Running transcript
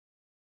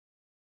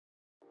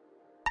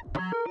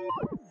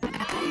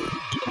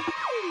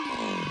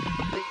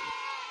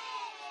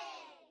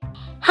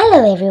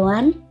Hello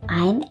everyone,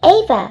 I'm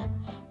Ava.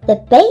 The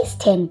base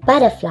 10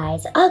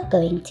 butterflies are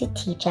going to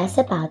teach us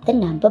about the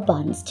number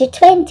bonds to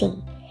 20.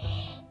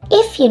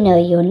 If you know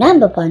your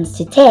number bonds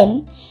to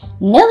 10,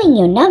 knowing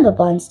your number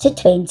bonds to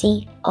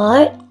 20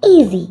 are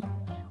easy.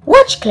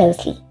 Watch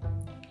closely.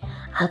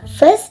 Our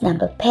first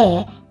number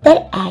pair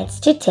that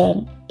adds to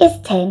 10 is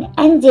 10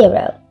 and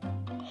 0.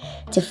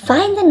 To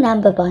find the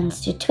number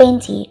bonds to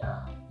 20,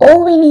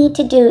 all we need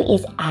to do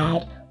is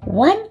add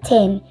 1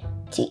 10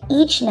 to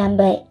each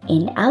number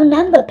in our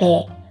number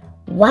pair,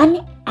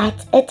 one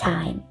at a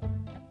time.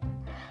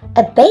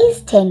 A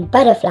base 10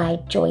 butterfly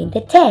joined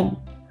the 10.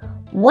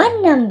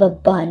 One number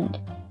bond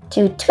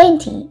to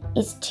 20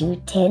 is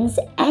 2 10s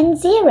and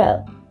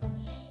 0.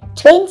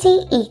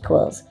 20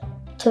 equals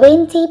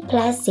 20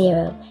 plus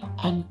 0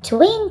 and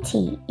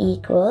 20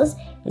 equals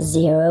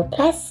 0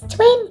 plus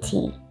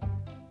 20.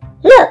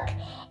 Look,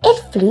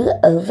 it flew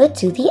over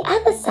to the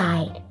other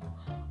side.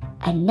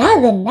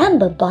 Another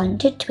number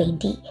bond to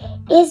 20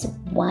 is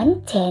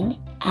 1 10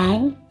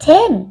 and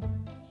 10.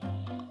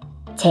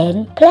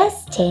 10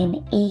 plus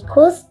 10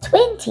 equals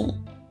 20.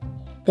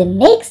 The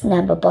next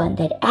number bond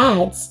that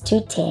adds to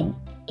 10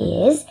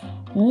 is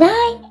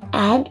 9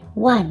 and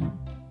 1.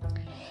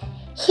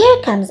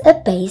 Here comes a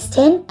base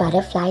 10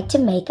 butterfly to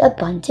make a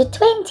bond to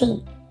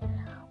 20.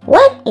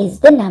 What is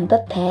the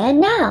number pair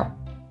now?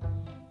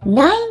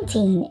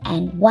 19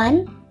 and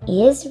 1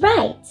 is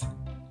right.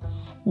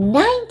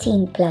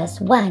 19 plus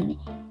 1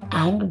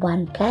 and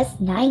 1 plus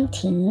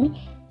 19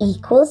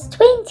 equals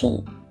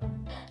 20.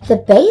 The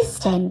base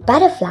 10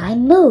 butterfly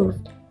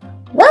moved.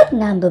 What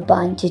number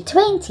bond to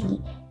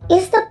 20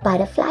 is the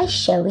butterfly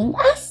showing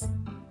us?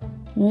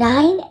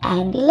 9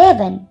 and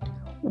 11.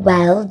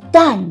 Well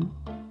done.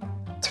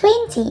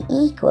 20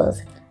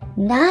 equals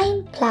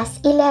 9 plus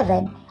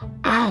 11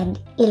 and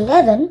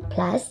 11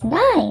 plus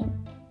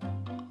 9.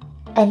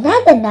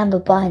 Another number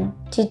bond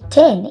to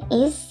 10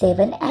 is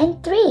 7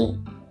 and 3.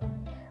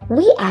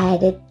 We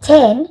added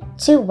 10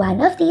 to one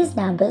of these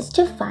numbers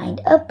to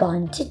find a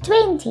bond to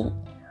 20.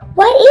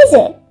 What is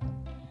it?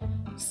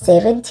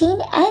 17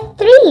 and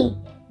 3.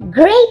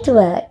 Great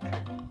work!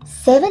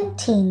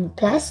 17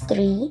 plus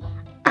 3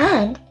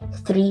 and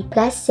 3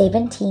 plus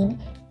 17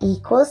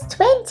 equals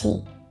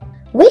 20.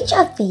 Which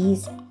of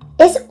these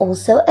is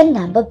also a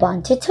number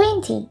bond to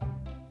 20?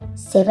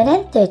 7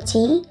 and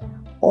 30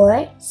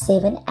 or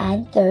 7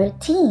 and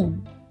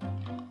 13?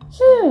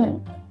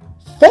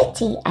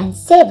 30 and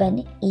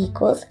 7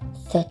 equals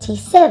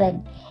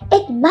 37.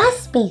 It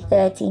must be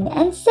 13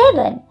 and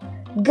 7.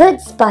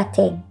 Good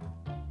spotting.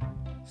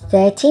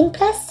 13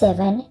 plus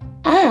 7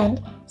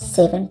 and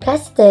 7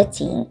 plus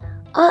 13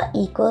 are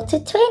equal to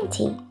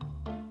 20.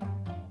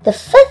 The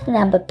fifth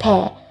number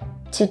pair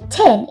to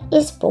 10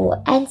 is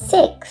 4 and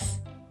 6.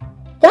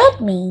 That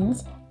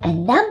means a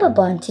number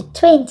bond to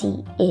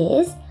 20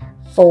 is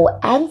 4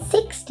 and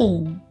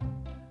 16.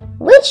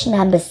 Which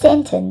number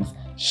sentence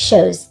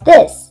shows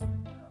this?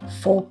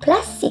 4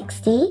 plus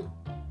 60,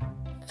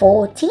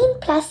 14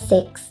 plus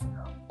 6,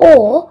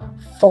 or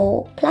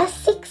 4 plus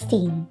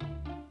 16?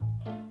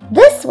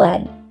 This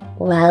one.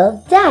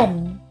 Well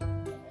done.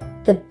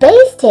 The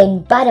base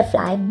 10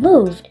 butterfly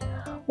moved.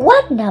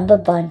 What number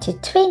bond to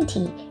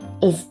 20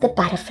 is the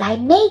butterfly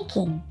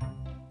making?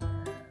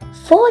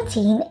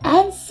 14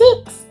 and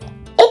 6.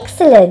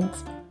 Excellent.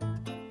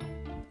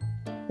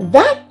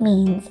 That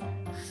means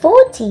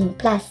 14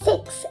 plus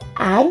 6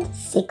 and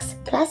 6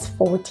 plus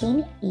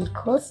 14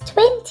 equals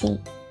 20.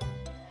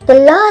 The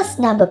last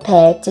number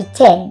pair to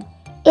 10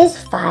 is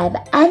 5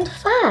 and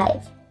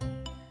 5.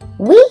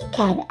 We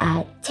can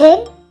add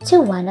 10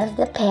 to one of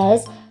the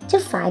pairs to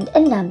find a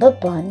number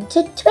bond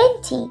to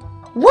 20.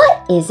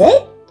 What is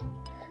it?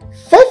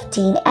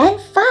 15 and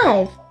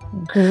 5.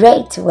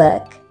 Great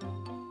work!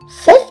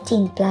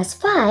 15 plus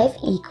 5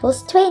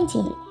 equals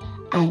 20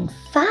 and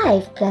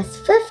 5 plus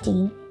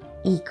 15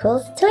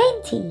 equals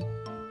 20.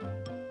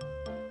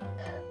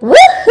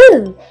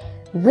 Woohoo!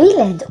 We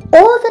learned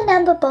all the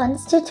number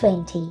bonds to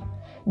 20.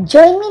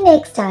 Join me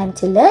next time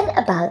to learn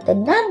about the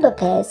number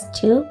pairs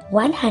to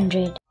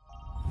 100.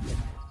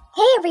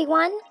 Hey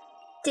everyone!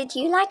 Did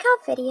you like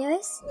our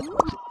videos?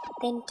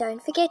 Then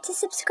don't forget to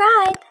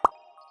subscribe.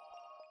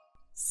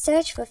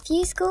 Search for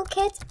FuseSchool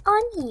Kids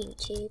on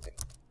YouTube.